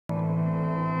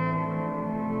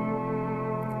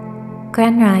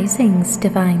Grand Risings,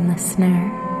 Divine Listener,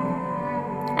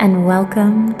 and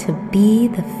welcome to Be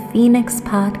the Phoenix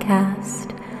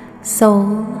Podcast,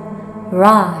 Soul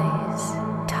Rise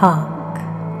Talk.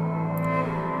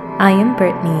 I am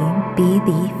Brittany, Be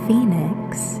the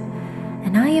Phoenix,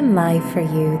 and I am live for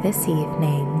you this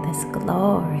evening, this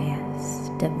glorious,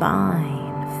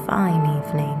 divine, fine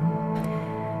evening,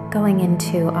 going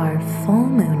into our full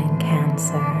moon in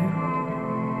Cancer.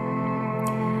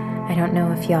 I don't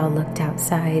know if y'all looked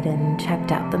outside and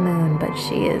checked out the moon, but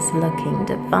she is looking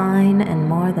divine and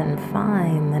more than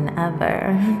fine than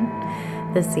ever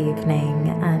this evening.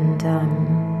 And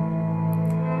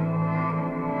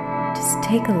just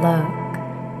take a look.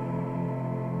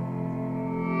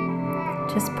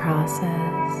 Just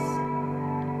process.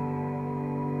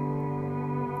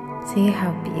 See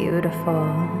how beautiful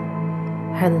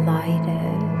her light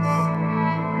is.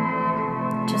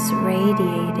 Just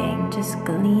radiating, just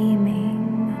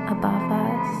gleaming above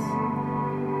us,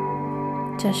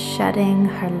 just shedding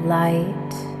her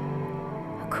light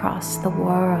across the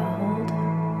world.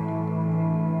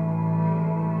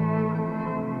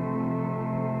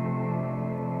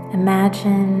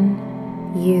 Imagine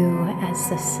you as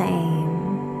the same,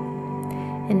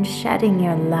 in shedding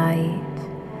your light,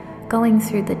 going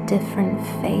through the different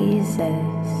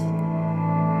phases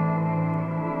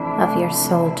of your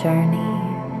soul journey.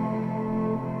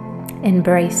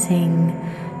 Embracing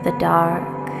the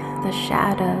dark, the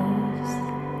shadows,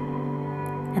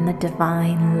 and the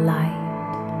divine light.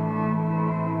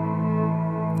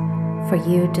 For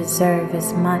you deserve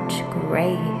as much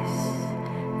grace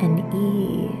and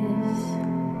ease.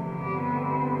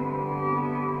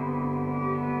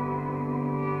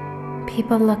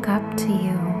 People look up to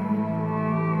you.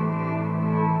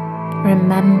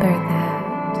 Remember that.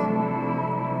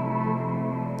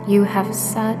 You have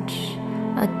such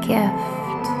a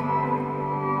gift,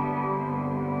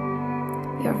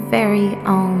 your very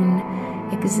own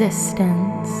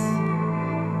existence.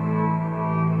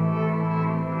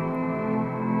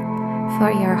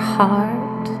 For your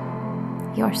heart,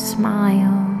 your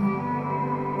smile,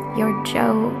 your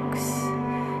jokes,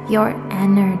 your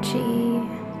energy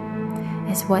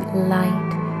is what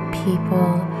light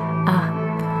people up.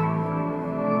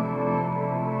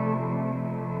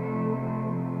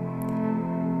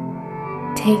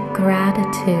 Take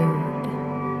gratitude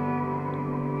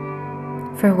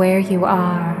for where you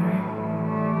are,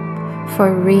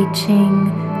 for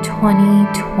reaching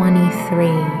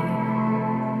 2023.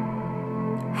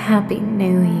 Happy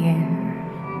New Year.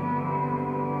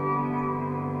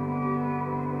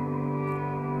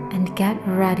 And get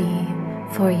ready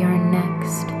for your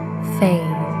next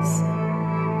phase.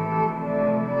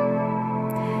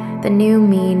 The new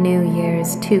me, new year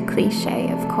is too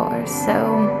cliche, of course,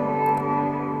 so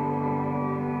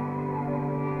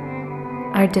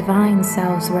our divine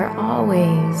selves were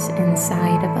always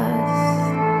inside of us.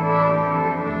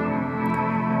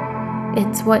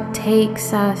 It's what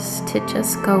takes us to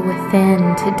just go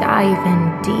within, to dive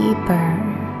in deeper,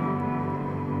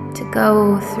 to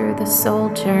go through the soul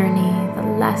journey, the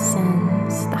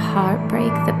lessons, the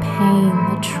heartbreak, the pain,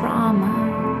 the trauma,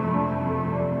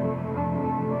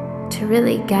 to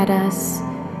really get us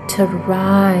to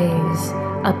rise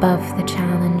above the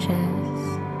challenges,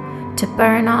 to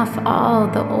burn off all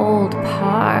the old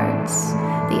parts,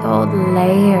 the old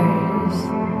layers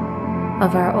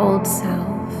of our old self,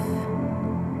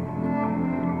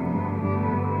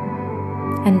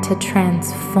 and to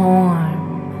transform,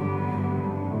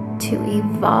 to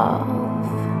evolve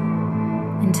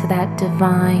into that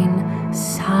divine,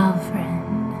 sovereign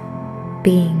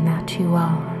being that you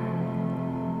are.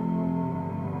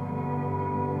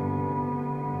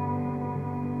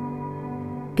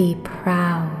 Be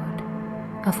proud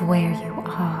of where you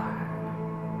are.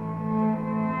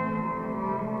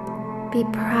 Be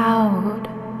proud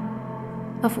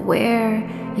of where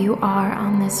you are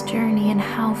on this journey and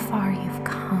how far you've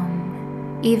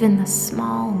come. Even the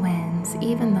small wins,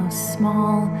 even those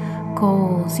small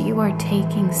goals, you are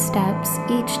taking steps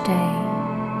each day,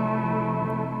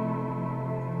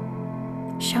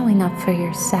 showing up for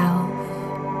yourself,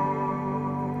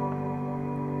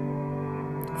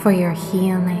 for your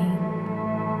healing,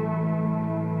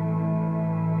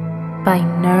 by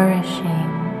nourishing,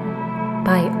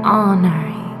 by honoring,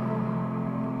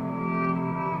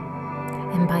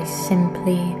 and by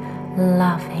simply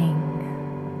loving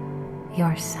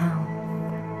yourself.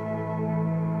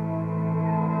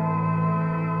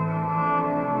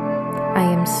 I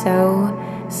am so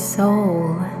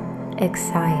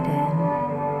excited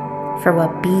for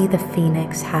what Be the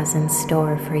Phoenix has in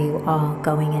store for you all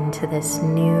going into this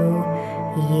new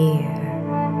year.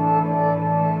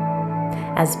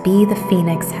 as Be the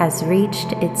Phoenix has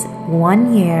reached its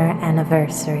 1-year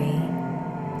anniversary.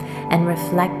 And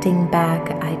reflecting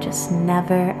back, I just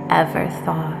never ever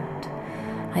thought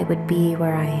I would be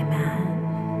where I am at.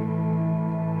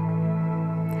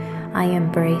 I am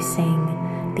embracing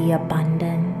the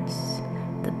abundance,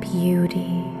 the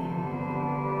beauty,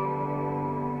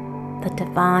 the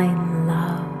divine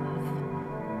love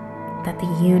that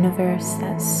the universe,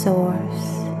 that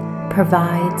source,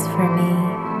 provides for me.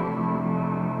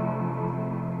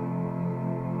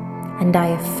 And I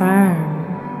affirm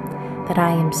that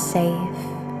I am safe,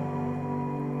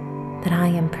 that I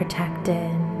am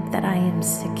protected, that I am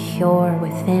secure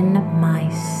within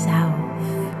myself,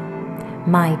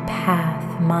 my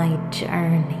path, my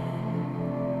journey.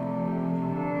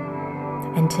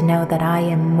 And to know that I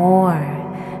am more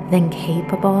than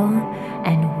capable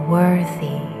and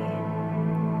worthy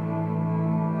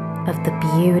of the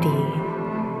beauty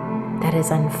that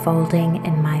is unfolding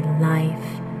in my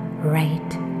life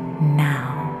right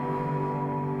now.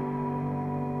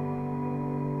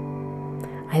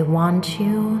 I want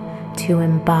you to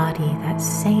embody that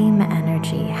same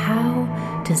energy. How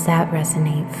does that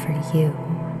resonate for you?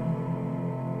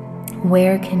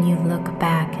 Where can you look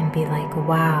back and be like,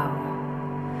 wow,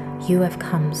 you have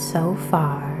come so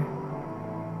far,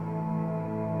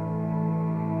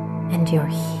 and you're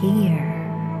here.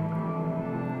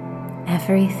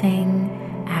 Everything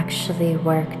actually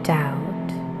worked out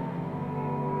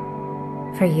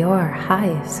for your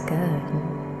highest good.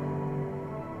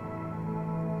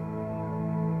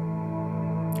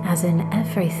 As in,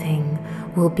 everything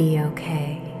will be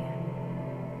okay.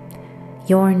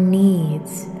 Your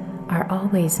needs are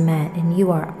always met, and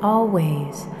you are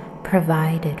always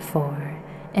provided for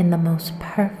in the most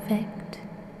perfect,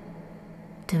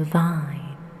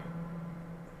 divine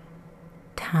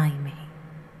timing.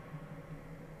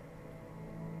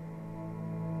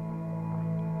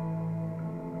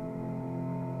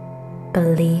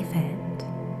 Believe it.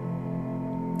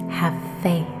 Have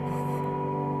faith.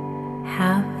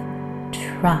 Have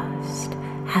trust.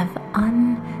 Have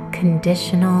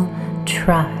unconditional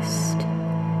trust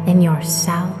in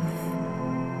yourself,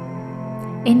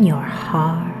 in your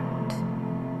heart,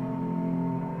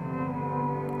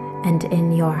 and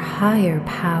in your higher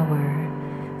power,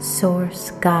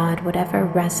 Source, God, whatever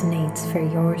resonates for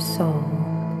your soul,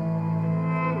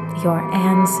 your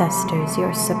ancestors,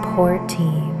 your support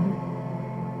team.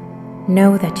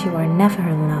 Know that you are never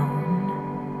alone,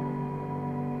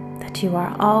 that you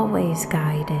are always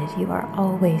guided, you are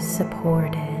always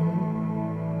supported.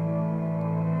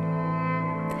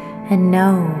 And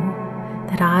know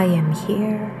that I am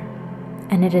here,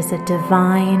 and it is a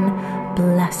divine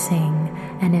blessing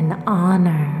and an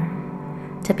honor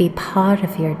to be part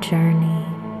of your journey.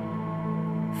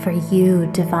 For you,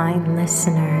 divine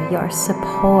listener, your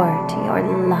support, your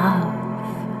love,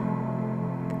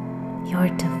 your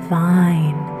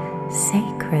divine,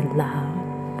 sacred love.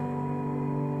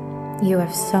 You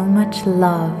have so much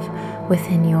love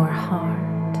within your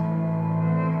heart,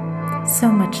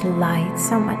 so much light,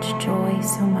 so much joy,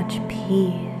 so much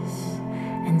peace,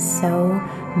 and so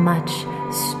much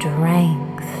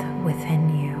strength within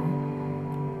you.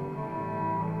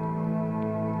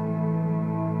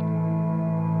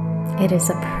 It is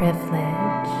a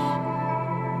privilege,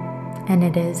 and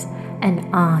it is an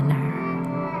honor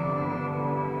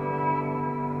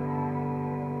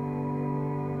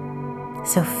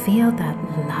So feel that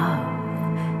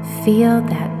love, feel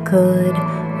that good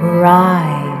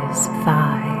rise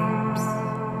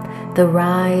vibes, the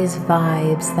rise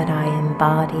vibes that I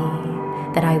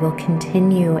embody, that I will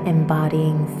continue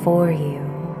embodying for you.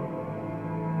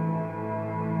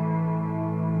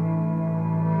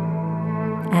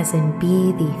 As in,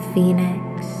 be the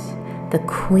phoenix, the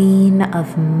queen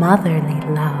of motherly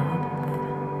love.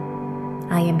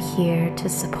 I am here to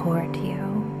support you,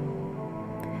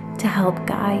 to help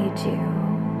guide you.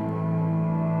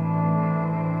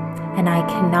 And I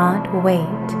cannot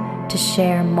wait to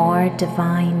share more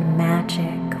divine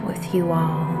magic with you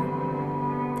all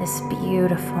this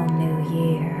beautiful new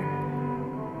year.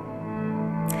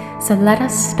 So let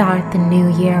us start the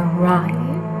new year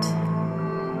right.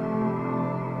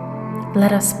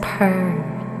 Let us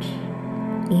purge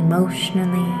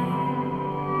emotionally,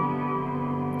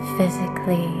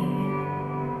 physically,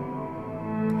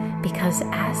 because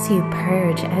as you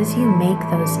purge, as you make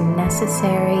those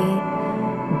necessary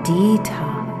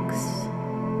detox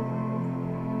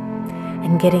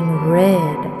and getting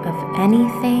rid of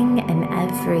anything and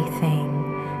everything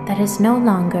that is no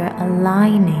longer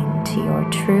aligning to your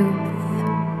truth,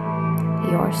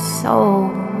 your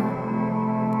soul,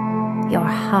 your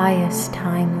highest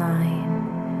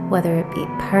timeline, whether it be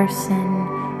person,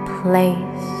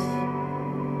 place,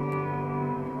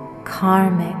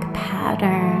 karmic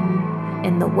pattern,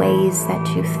 in the ways that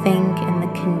you think, in the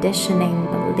conditioning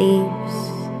beliefs.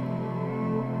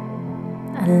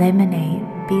 Eliminate,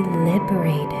 be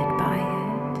liberated by it.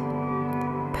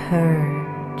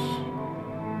 Purge.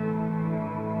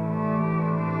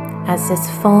 As this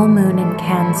full moon in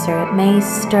Cancer, it may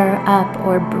stir up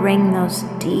or bring those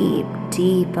deep,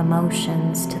 deep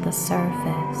emotions to the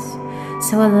surface.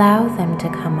 So allow them to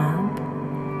come up,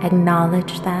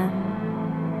 acknowledge them,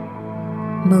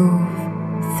 move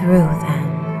through them.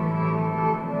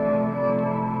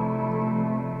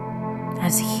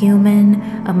 As human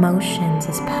emotions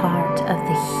is part of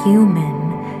the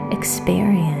human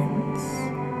experience.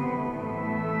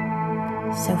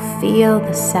 So feel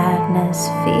the sadness,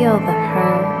 feel the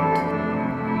hurt,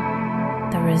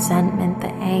 the resentment,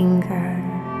 the anger,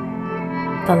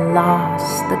 the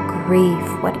loss, the grief,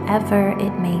 whatever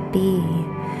it may be,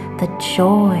 the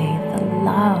joy, the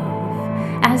love.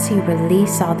 As you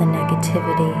release all the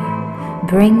negativity,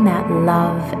 bring that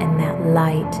love and that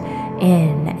light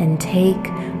in and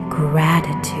take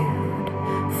gratitude.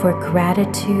 For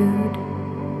gratitude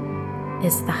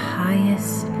is the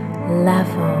highest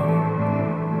level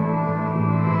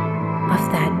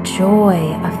of that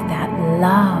joy, of that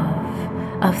love,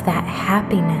 of that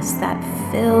happiness that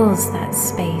fills that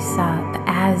space up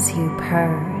as you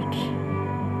purge.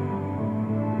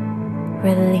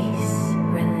 Release,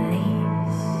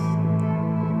 release,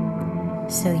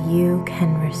 so you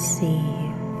can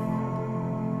receive.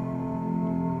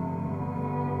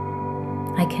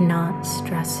 I cannot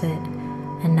stress it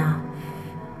enough.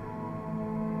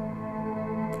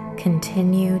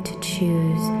 Continue to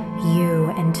choose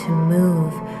you and to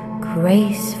move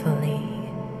gracefully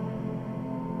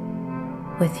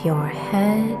with your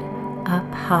head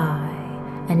up high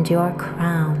and your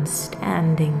crown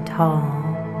standing tall,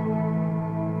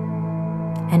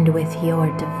 and with your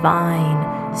divine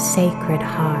sacred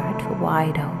heart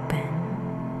wide open.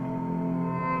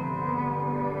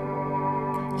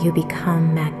 You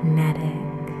become magnetic.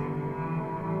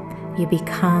 You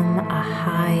become a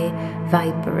high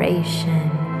vibration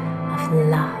of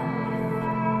love,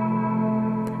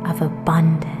 of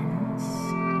abundance,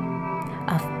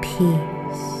 of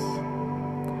peace,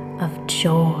 of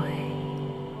joy.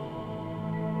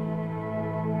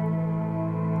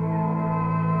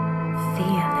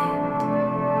 Feel it.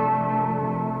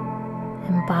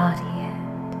 Embody it.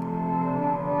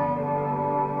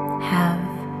 Have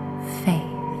faith.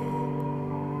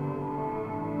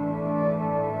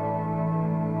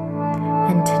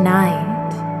 And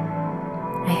tonight,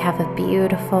 I have a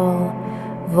beautiful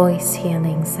voice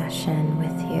healing session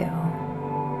with you.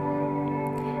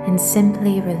 And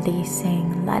simply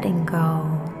releasing, letting go,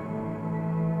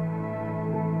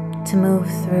 to move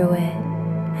through it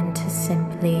and to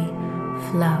simply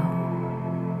flow.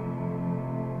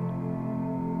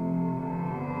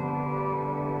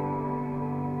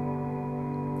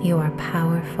 You are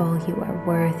powerful, you are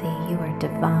worthy, you are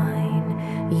divine,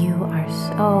 you are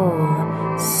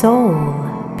so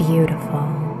beautiful,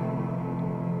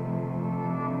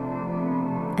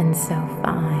 and so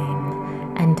fine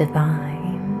and divine.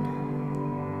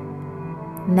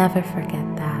 Never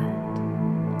forget that.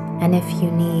 And if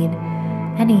you need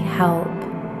any help,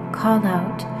 call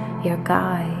out your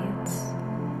guides.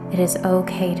 It is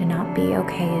okay to not be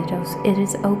okay. It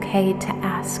is okay to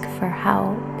ask for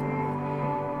help.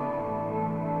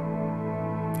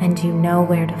 And you know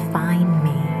where to find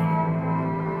me,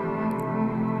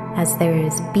 as there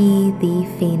is Be the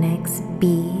Phoenix,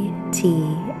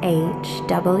 BTHEE,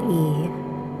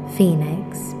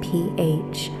 Phoenix,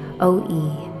 PHOENIX,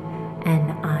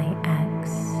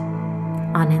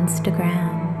 on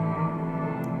Instagram,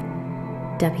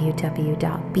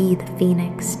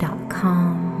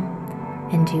 www.bethephoenix.com,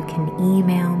 and you can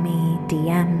email me,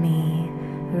 DM me,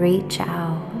 reach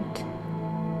out.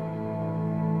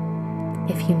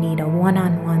 If you need a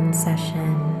one-on-one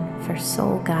session for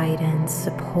soul guidance,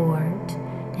 support,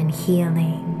 and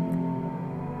healing,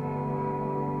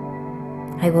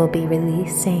 I will be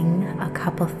releasing a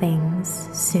couple things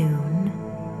soon,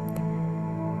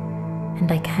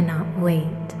 and I cannot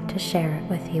wait to share it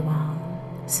with you all.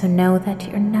 So know that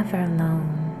you're never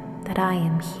alone, that I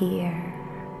am here.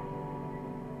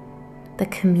 The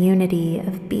community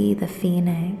of Be the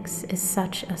Phoenix is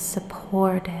such a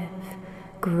supportive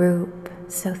group.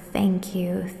 So thank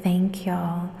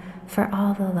y'all for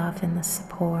all the love and the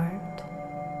support.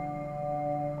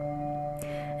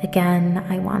 Again,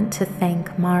 I want to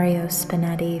thank Mario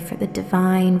Spinetti for the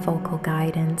divine vocal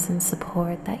guidance and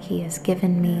support that he has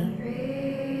given me,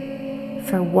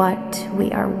 for what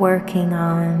we are working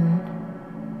on,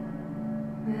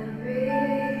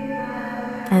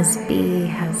 as B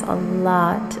has a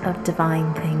lot of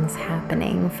divine things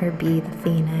happening for B the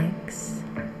Phoenix.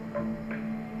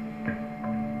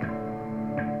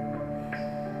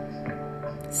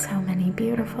 So many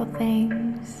beautiful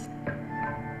things.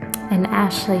 And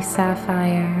Ashley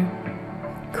Sapphire,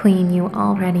 Queen, you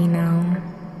already know.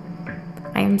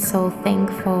 I am so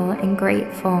thankful and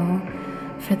grateful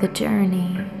for the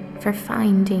journey, for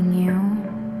finding you,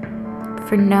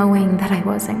 for knowing that I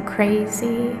wasn't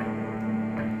crazy,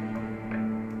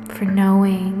 for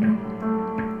knowing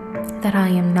that I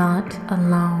am not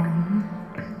alone,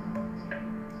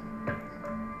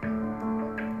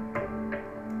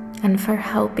 and for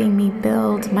helping me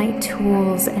build my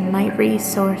tools and my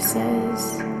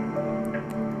resources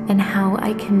and how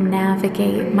I can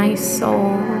navigate my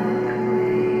soul,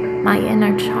 my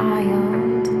inner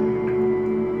child,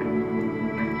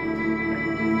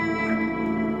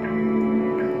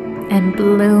 and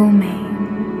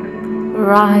blooming,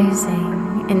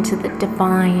 rising into the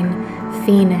divine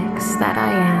phoenix that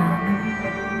I am.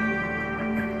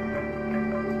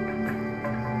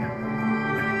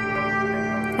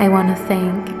 I want to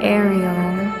thank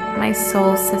Ariel, my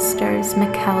soul sisters,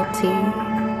 Mykelti.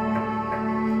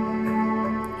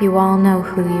 You all know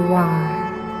who you are.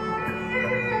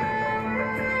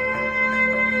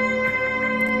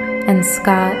 And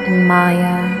Scott and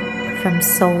Maya from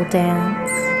Soul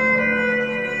Dance.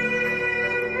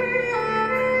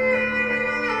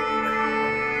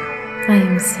 I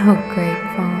am so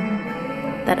grateful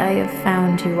that I have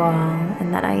found you all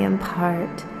and that I am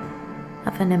part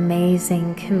of an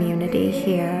amazing community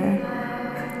here,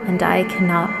 and I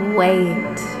cannot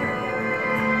wait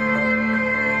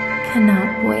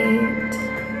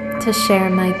to share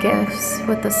my gifts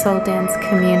with the Soul Dance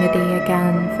community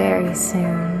again very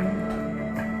soon.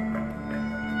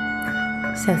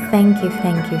 So thank you.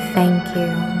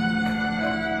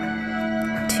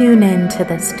 Tune in to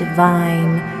this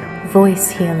divine voice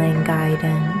healing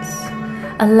guidance.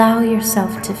 Allow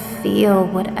yourself to feel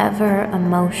whatever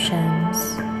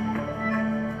emotions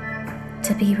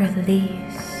to be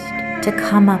released, to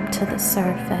come up to the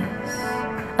surface.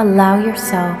 Allow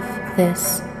yourself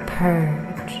this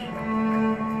purge.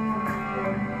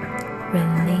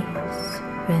 Release,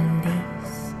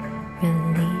 release,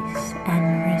 release,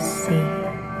 and receive.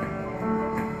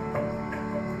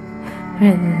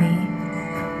 Release,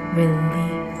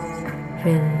 release,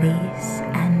 release,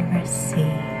 and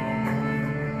receive.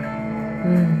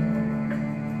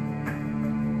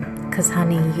 'Cause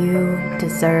honey, you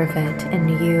deserve it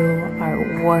and you are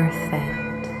worth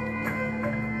it.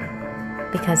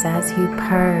 Because as you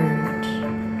purge,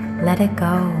 let it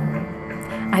go.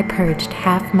 I purged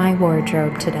half my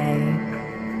wardrobe today.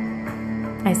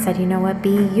 I said, you know what,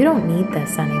 B, you don't need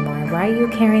this anymore. Why are you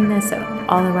carrying this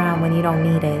all around when you don't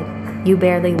need it? You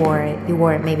barely wore it. You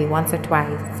wore it maybe once or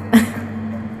twice.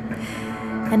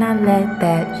 And I let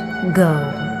that go.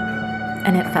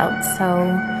 And it felt so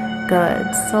good,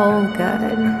 so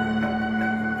good.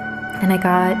 And I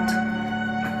got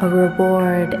a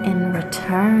reward in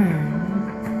return.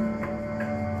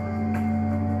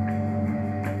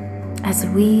 As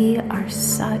we are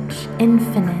such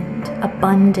infinite,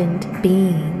 abundant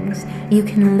beings, you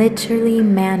can literally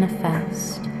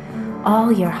manifest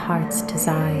all your heart's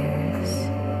desires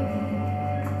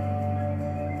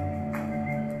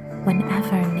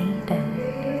whenever needed.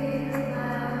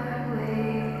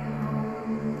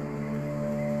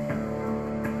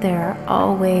 There are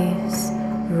always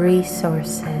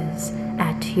resources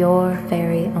at your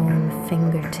very own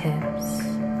fingertips.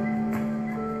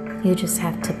 You just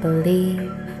have to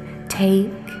believe,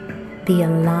 take the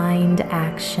aligned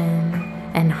action,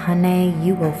 and honey,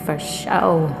 you will for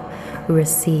sure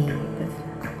receive.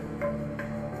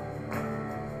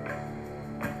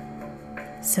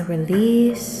 So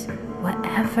release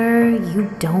whatever you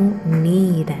don't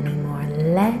need anymore.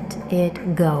 Let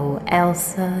it go,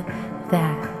 Elsa,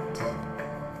 that.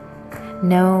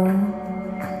 Know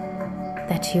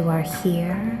that you are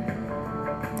here,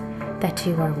 that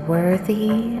you are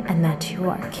worthy, and that you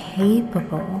are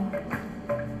capable,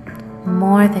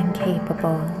 more than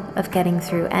capable, of getting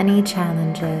through any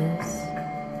challenges,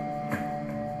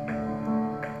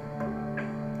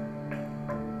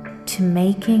 to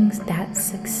making that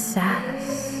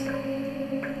success,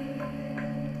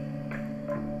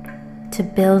 to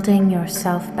building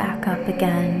yourself back up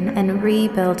again and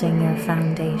rebuilding your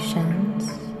foundations.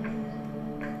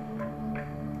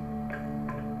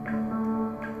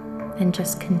 And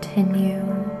just continue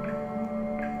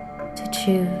to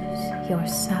choose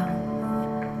yourself,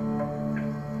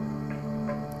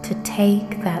 to to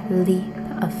take that leap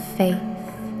of faith,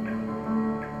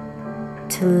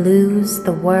 to lose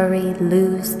the worry,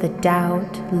 lose the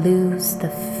doubt, lose the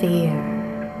fear.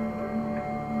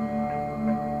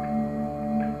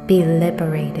 Be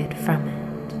liberated from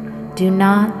it. Do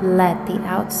not let the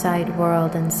outside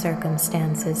world and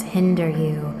circumstances hinder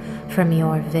you from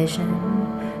your vision,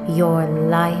 your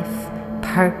life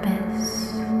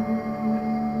purpose,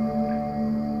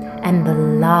 and the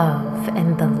love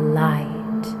and the light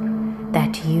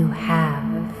that you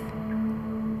have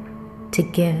to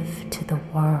give to the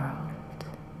world.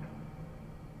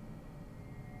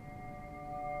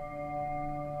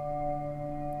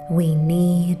 We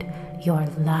need your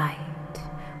light.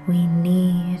 We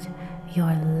need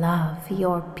your love,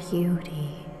 your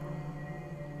beauty.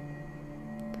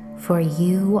 For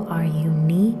you are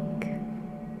unique.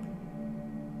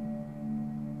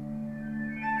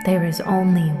 There is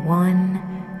only one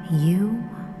you,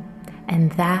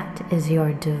 and that is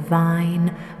your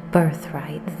divine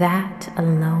birthright. That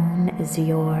alone is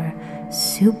your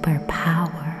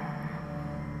superpower.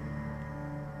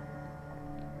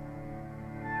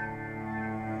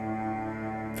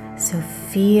 So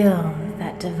feel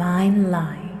that divine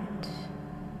light,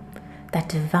 that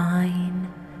divine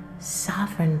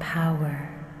sovereign power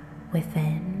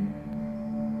within.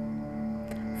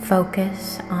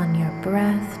 Focus on your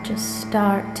breath. Just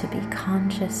start to be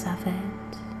conscious of it.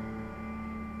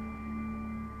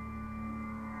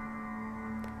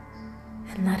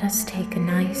 And let us take a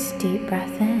nice deep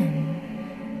breath in.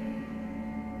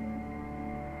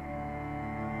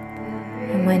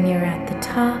 And when you're at the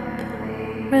top,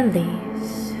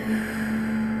 release.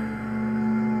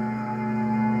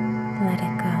 Let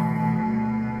it go.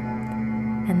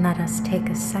 And let us take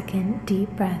a second deep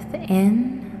breath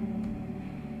in.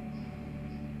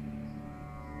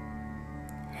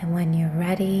 And when you're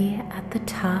ready at the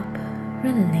top,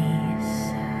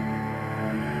 release.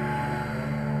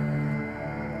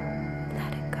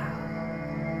 Let it go.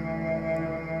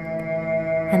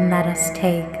 And let us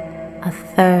take a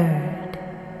third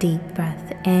deep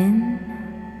breath in.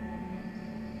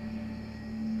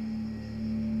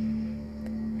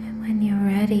 And when you're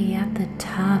ready at the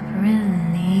top,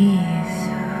 release.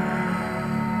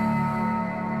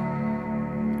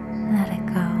 Let it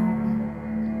go.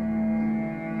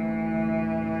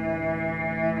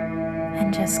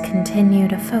 And just continue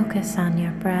to focus on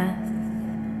your breath.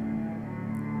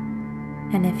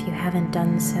 And if you haven't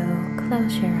done so,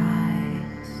 close your eyes.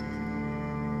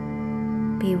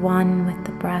 Be one with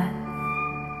the breath.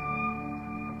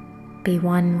 Be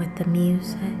one with the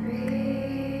music,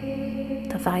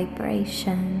 the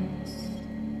vibrations.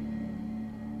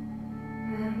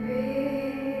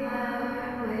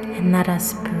 And let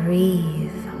us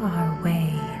breathe our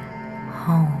way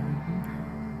home.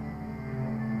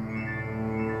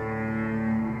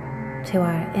 To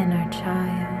our inner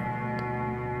child.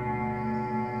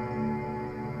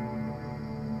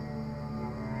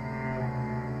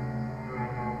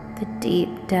 The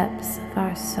deep depths of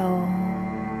our soul.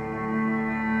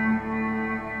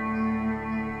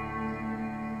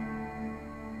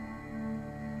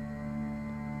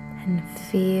 And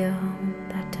feel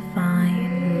that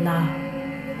divine love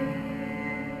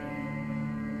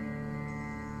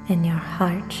in your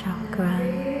heart chakra.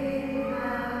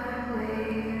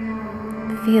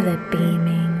 Feel it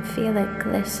beaming, feel it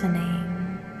glistening.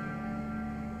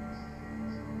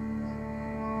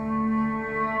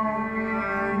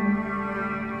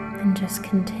 And just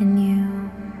continue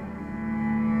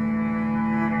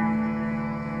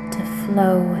to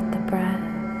flow with the breath,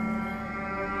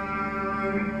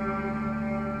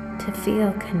 to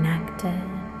feel connected.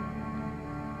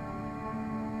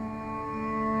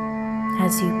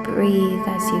 As you breathe,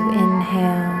 as you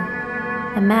inhale,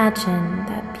 imagine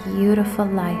that beautiful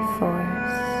life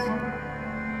force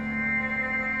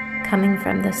coming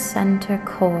from the center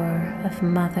core of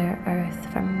Mother Earth,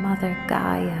 from Mother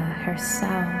Gaia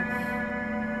herself.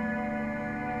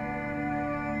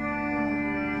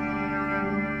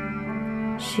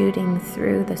 Shooting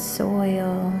through the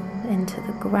soil into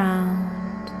the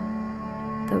ground,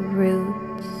 the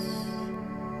roots,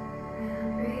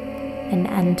 and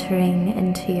entering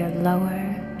into your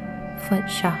lower foot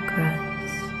chakras.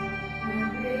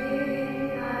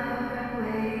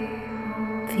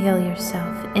 Feel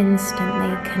yourself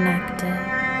instantly connected,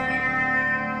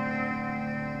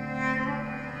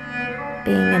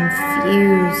 being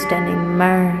infused and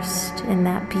immersed in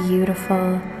that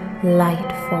beautiful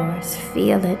light force.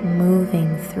 Feel it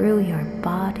moving through your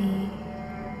body,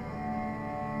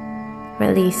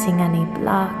 releasing any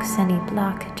blocks, any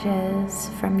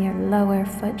blockages from your lower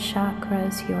foot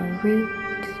chakras, your root,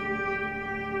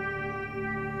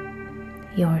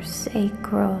 your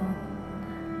sacral,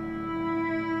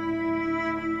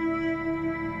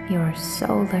 your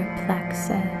solar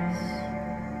plexus,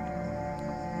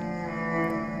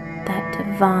 that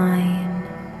divine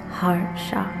heart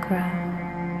chakra,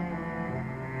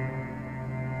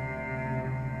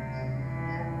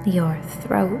 your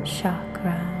throat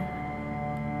chakra,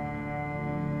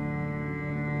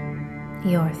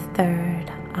 your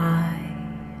third eye,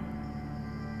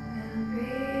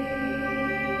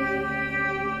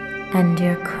 and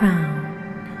your crown.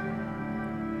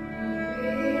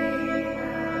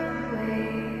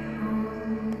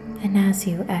 And as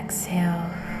you exhale,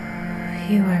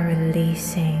 you are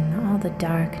releasing all the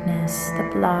darkness, the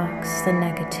blocks, the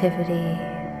negativity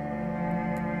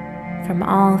from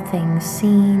all things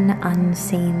seen,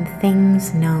 unseen,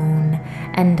 things known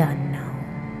and unknown.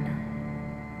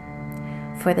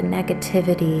 For the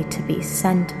negativity to be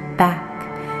sent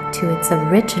back to its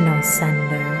original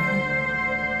sender,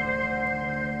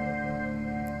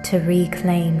 to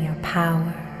reclaim your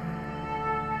power,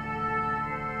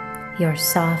 your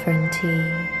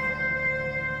sovereignty,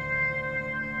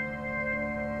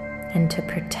 and to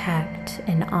protect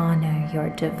and honor your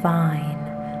divine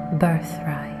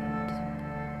birthright.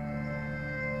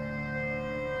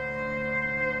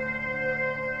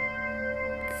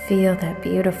 Feel that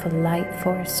beautiful light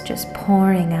force just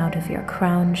pouring out of your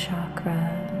crown chakra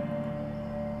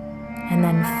and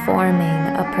then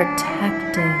forming a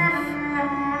protective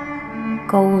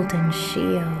golden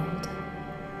shield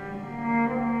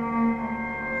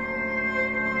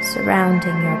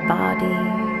surrounding your body,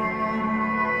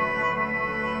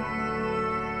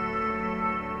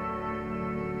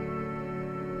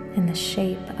 in the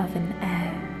shape of an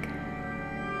egg,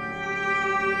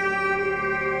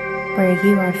 where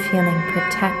you are feeling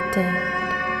protected,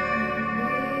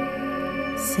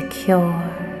 secure,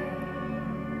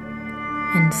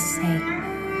 and safe.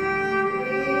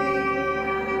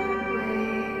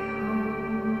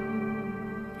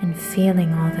 And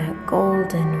feeling all that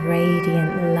golden,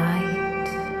 radiant light,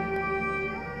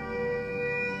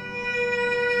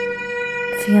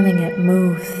 feeling it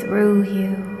move through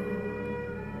you,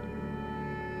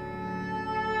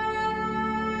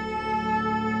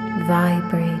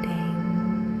 vibrating,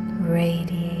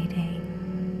 radiating,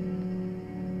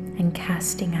 and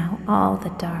casting out all the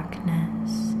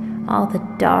darkness, all the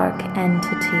dark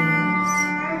entities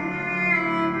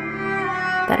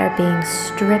that are being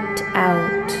stripped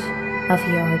out of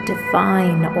your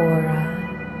divine aura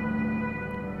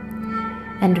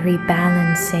and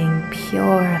rebalancing,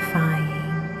 purifying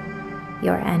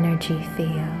your energy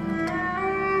field.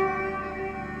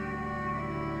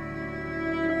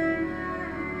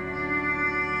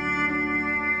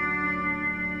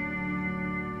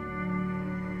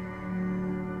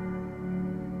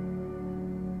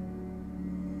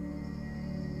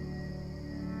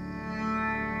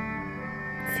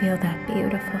 Feel that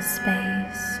beautiful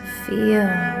space. Feel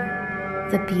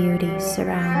the beauty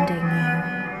surrounding you.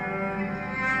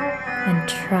 And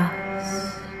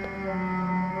trust.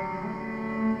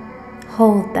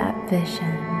 Hold that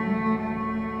vision.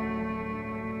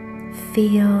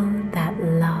 Feel that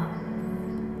love.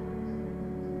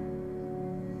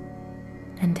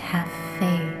 And have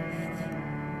faith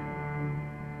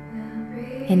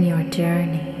in your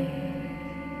journey.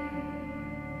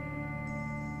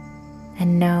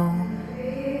 And know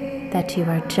that you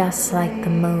are just like the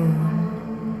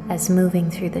moon, as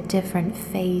moving through the different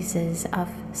phases of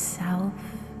self,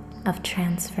 of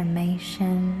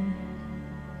transformation.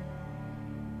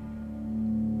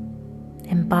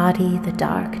 Embody the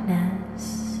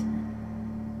darkness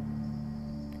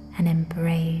and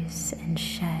embrace and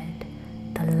shed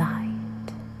the light.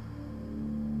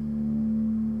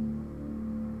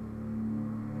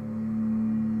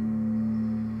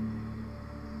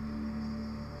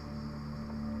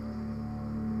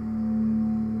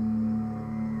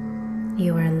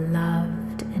 You are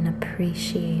loved and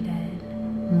appreciated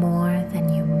more than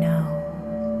you know.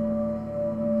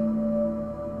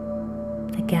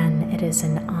 Again, it is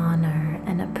an honor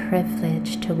and a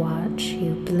privilege to watch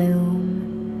you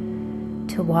bloom,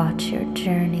 to watch your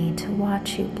journey, to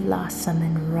watch you blossom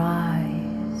and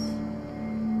rise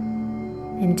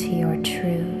into your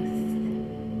truth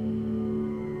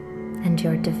and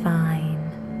your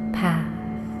divine path.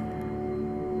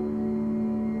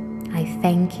 I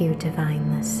thank you,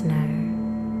 divine listener.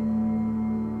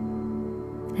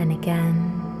 And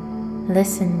again,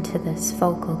 listen to this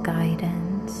vocal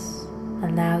guidance.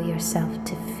 Allow yourself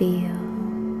to feel,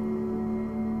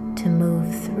 to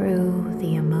move through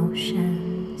the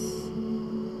emotions,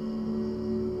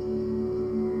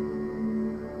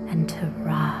 and to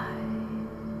rise.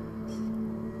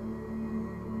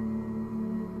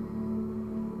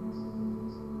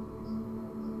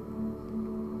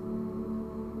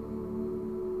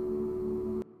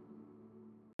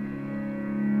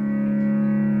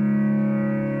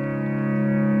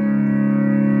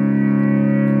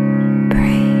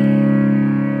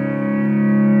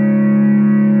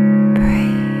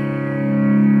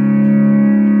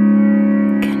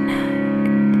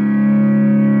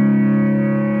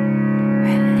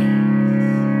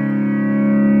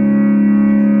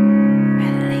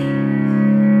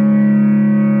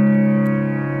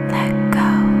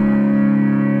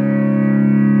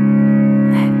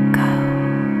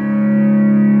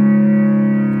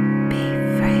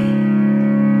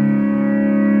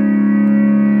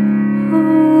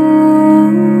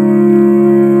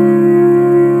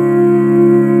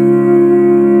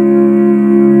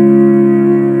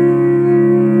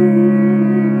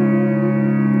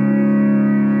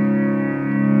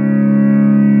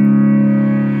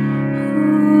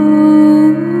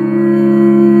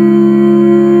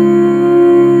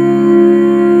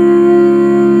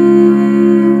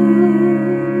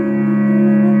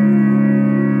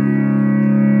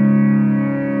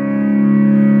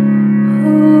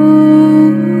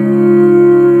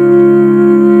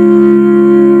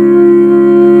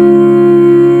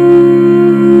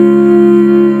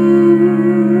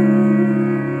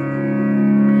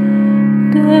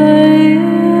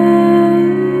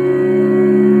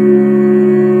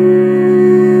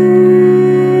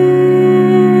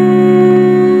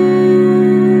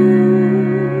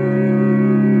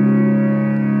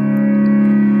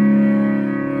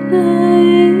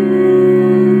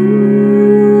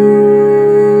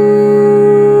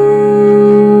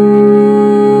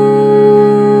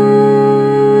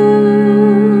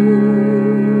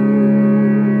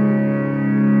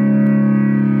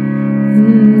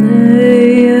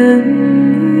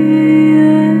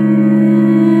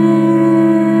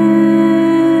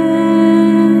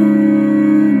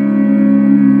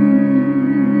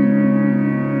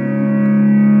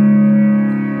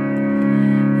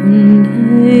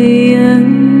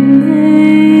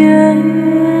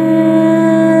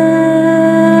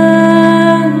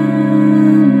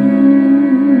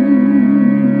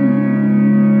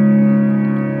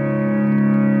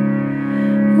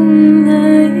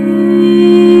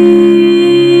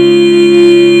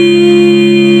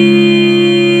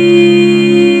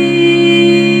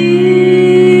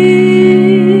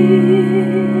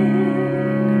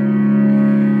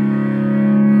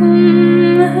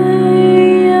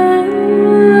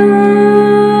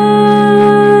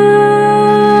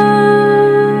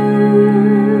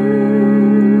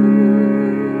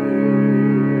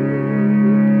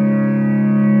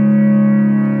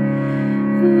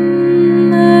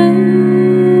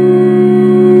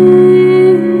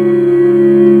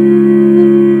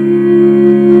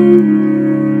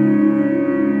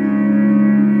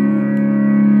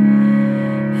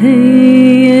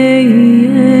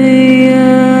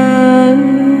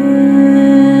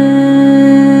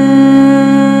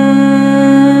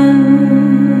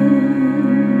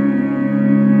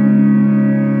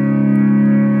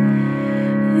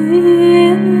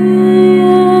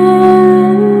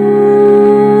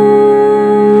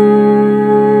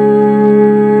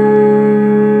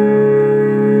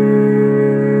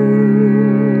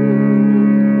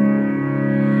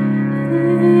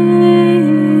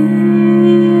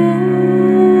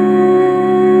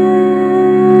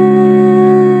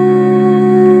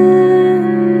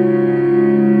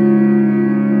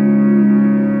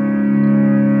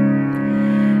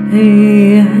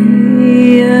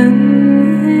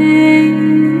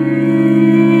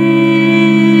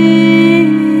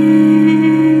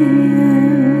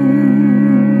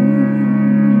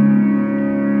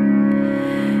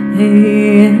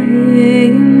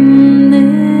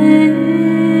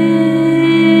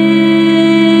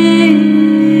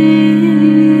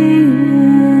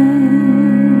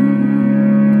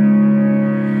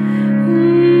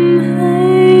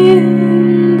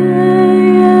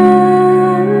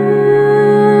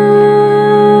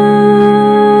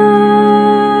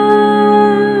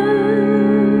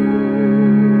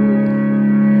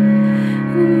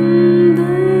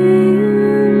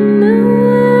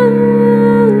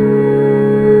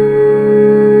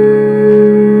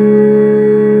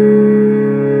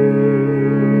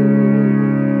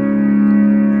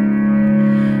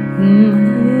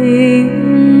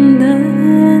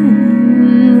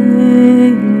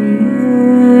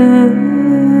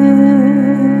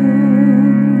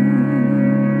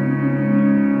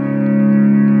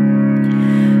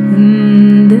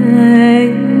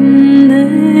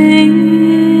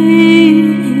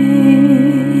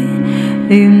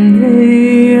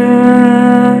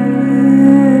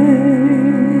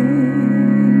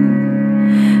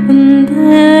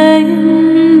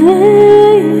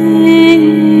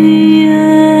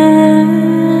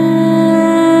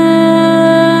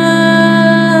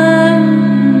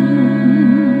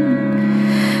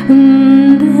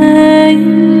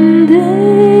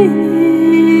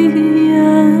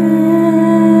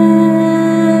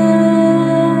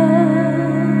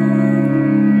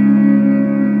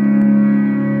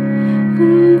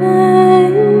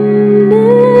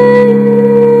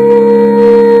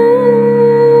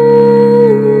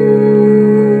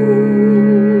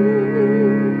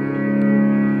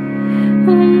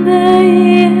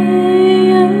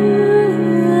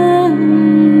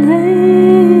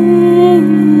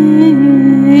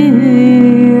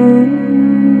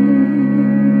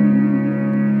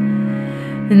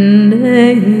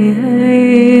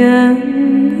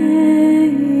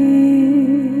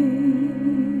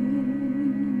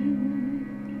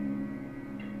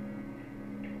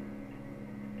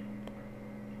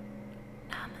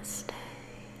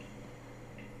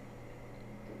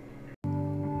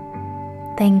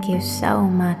 Thank you so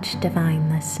much,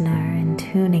 divine listener, in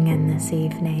tuning in this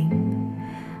evening.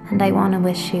 And I want to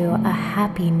wish you a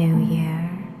happy new year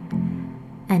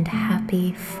and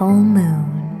happy full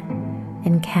moon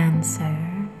in Cancer.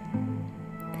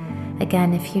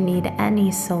 Again, if you need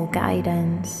any soul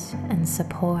guidance and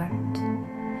support,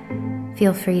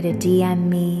 feel free to DM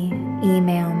me,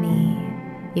 email me.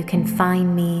 You can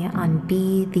find me on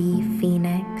Be The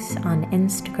Phoenix on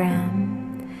Instagram,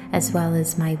 as well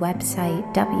as my website,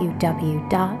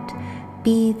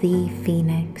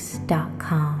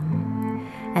 www.bethephoenix.com.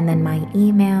 And then my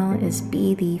email is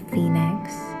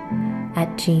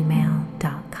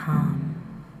bethephoenix@gmail.com.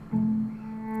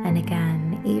 And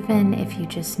again, even if you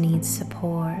just need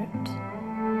support,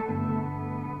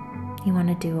 you want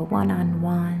to do a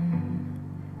one-on-one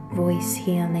voice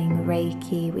healing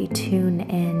Reiki, we tune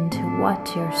in to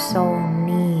what your soul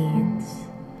needs.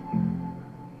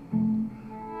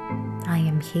 I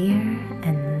am here,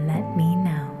 and let me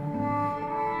know.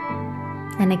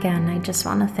 And again, I just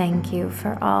want to thank you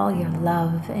for all your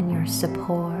love and your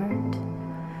support.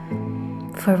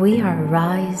 For we are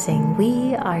rising,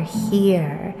 we are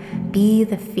here. Be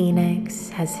the Phoenix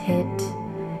has hit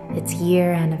its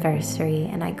year anniversary,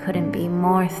 and I couldn't be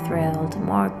more thrilled,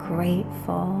 more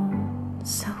grateful,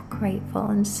 so grateful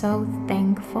and so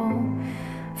thankful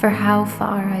for how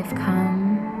far I've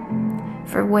come,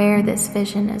 for where this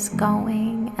vision is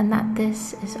going, and that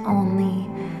this is only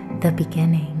the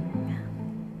beginning.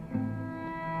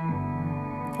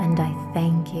 And I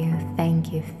thank you,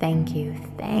 thank you, thank you,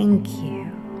 thank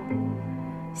you,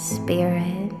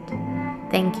 Spirit,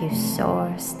 thank you,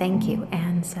 Source, thank you,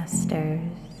 Ancestors,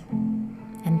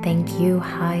 and thank you,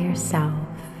 Higher Self,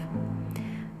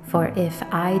 for if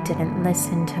I didn't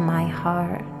listen to my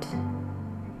heart,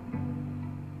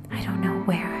 I don't know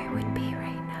where I would be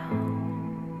right now.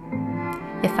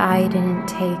 If I didn't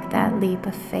take that leap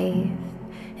of faith,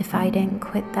 if I didn't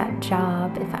quit that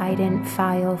job, if I didn't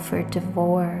file for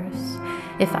divorce,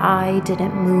 if I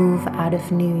didn't move out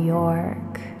of New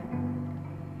York,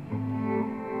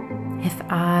 if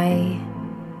I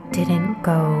didn't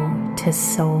go to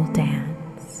Soul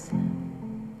Dance,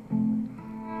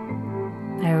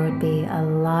 there would be a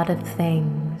lot of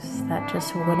things that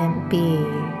just wouldn't be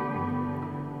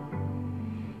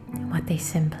what they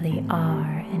simply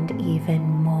are, and even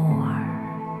more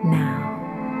now.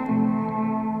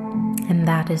 And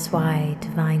that is why,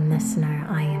 divine listener,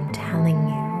 I am telling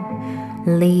you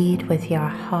Lead with your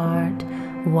heart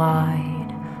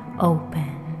wide open.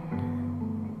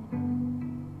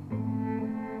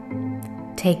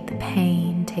 Take the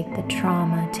pain, take the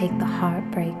trauma, take the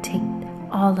heartbreak, take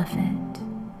all of it.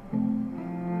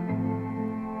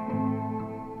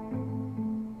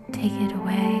 Take it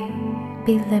away.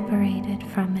 Be liberated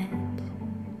from it.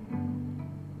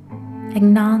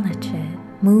 Acknowledge it.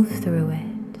 Move through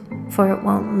it, for it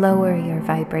won't lower your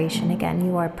vibration again.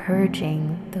 You are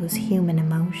purging those human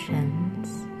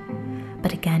emotions.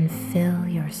 But again, fill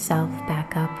yourself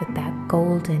back up with that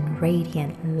golden,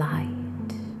 radiant light.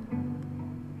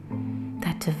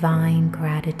 That divine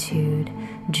gratitude,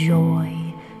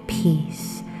 joy,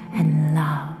 peace, and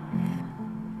love.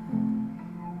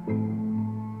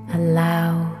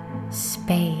 Allow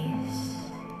space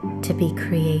to be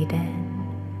created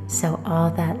so all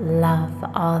that love,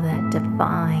 all that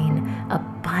divine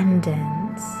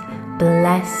abundance,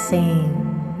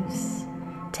 blessings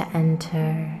to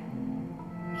enter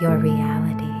your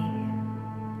reality.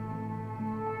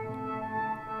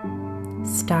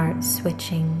 Start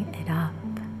switching it up.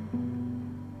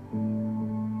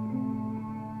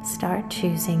 Start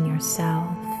choosing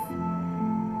yourself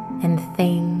and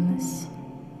things,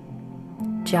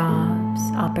 jobs,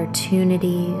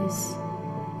 opportunities,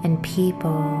 and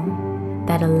people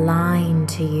that align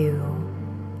to you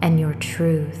and your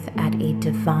truth at a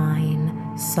divine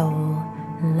soul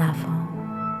level.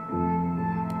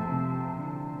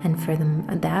 And for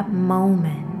that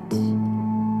moment,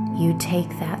 you take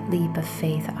that leap of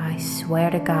faith. I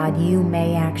swear to God, you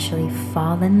may actually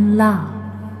fall in love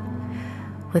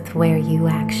with where you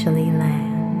actually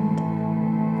land.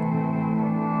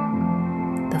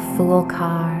 The Fool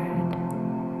card,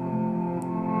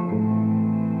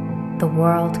 the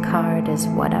World card is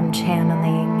what I'm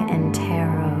channeling in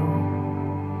tarot.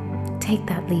 Take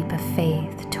that leap of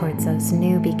faith towards those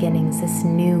new beginnings, this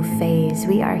new phase.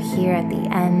 We are here at the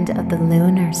end of the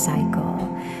lunar cycle,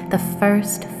 the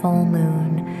first full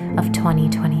moon of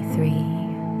 2023.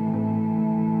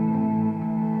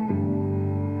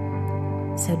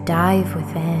 So dive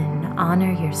within,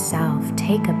 honor yourself,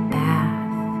 take a bath,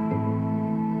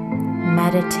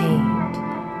 meditate,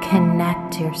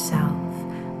 connect yourself,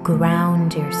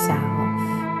 ground yourself.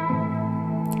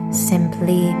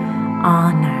 Simply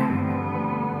honor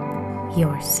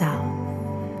yourself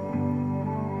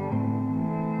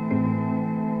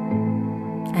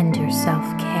and your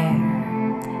self-care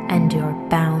and your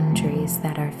boundaries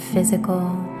that are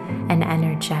physical and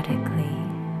energetically.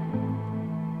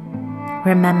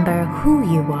 Remember who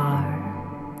you are,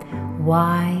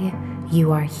 why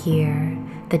you are here,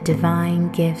 the divine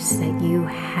gifts that you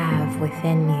have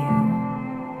within you,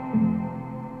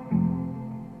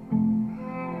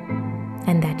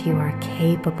 and that you are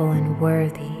capable and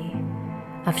worthy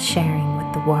of sharing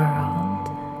with the world.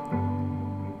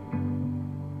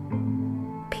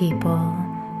 People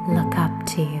look up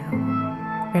to you.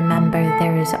 Remember,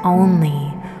 there is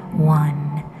only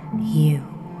one you.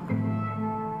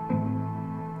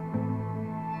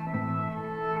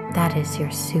 That is your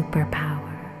superpower.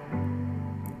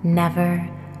 Never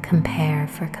compare,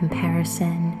 for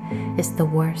comparison is the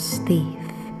worst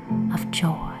thief of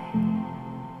joy.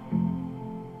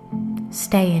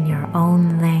 Stay in your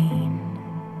own lane.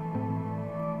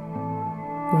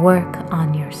 Work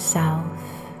on yourself.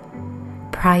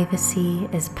 Privacy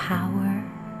is power.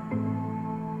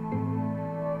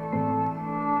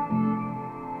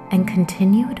 And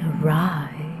continue to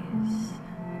rise,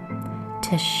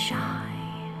 to shine,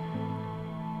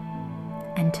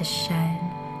 and to shed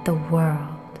the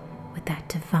world with that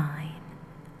divine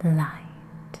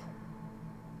light.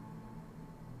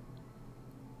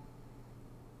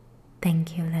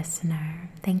 Thank you, listener.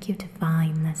 Thank you,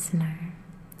 divine listener.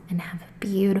 And have a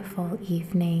beautiful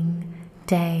evening,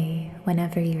 day,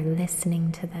 whenever you're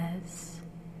listening to this.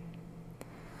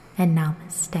 And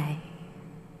namaste.